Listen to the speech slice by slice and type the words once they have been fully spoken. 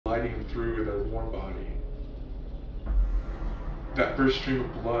sliding through their warm body. That first stream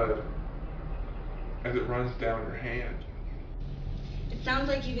of blood as it runs down your hand. It sounds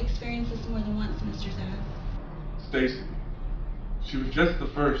like you've experienced this more than once, Mr. Zad. Stacy. She was just the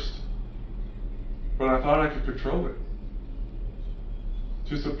first. But I thought I could control it.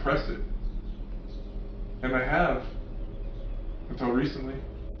 To suppress it. And I have. Until recently.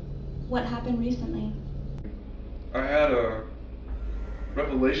 What happened recently? I had a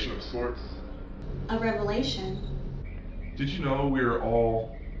revelation of sorts. A revelation? Did you know we are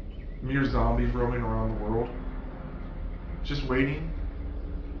all mere zombies roaming around the world? Just waiting.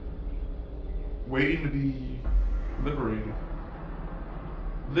 Waiting to be liberated.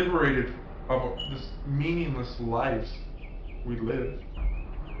 Liberated of this meaningless life we live.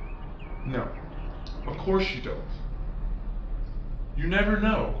 No. Of course you don't. You never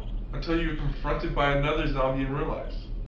know until you're confronted by another zombie and realize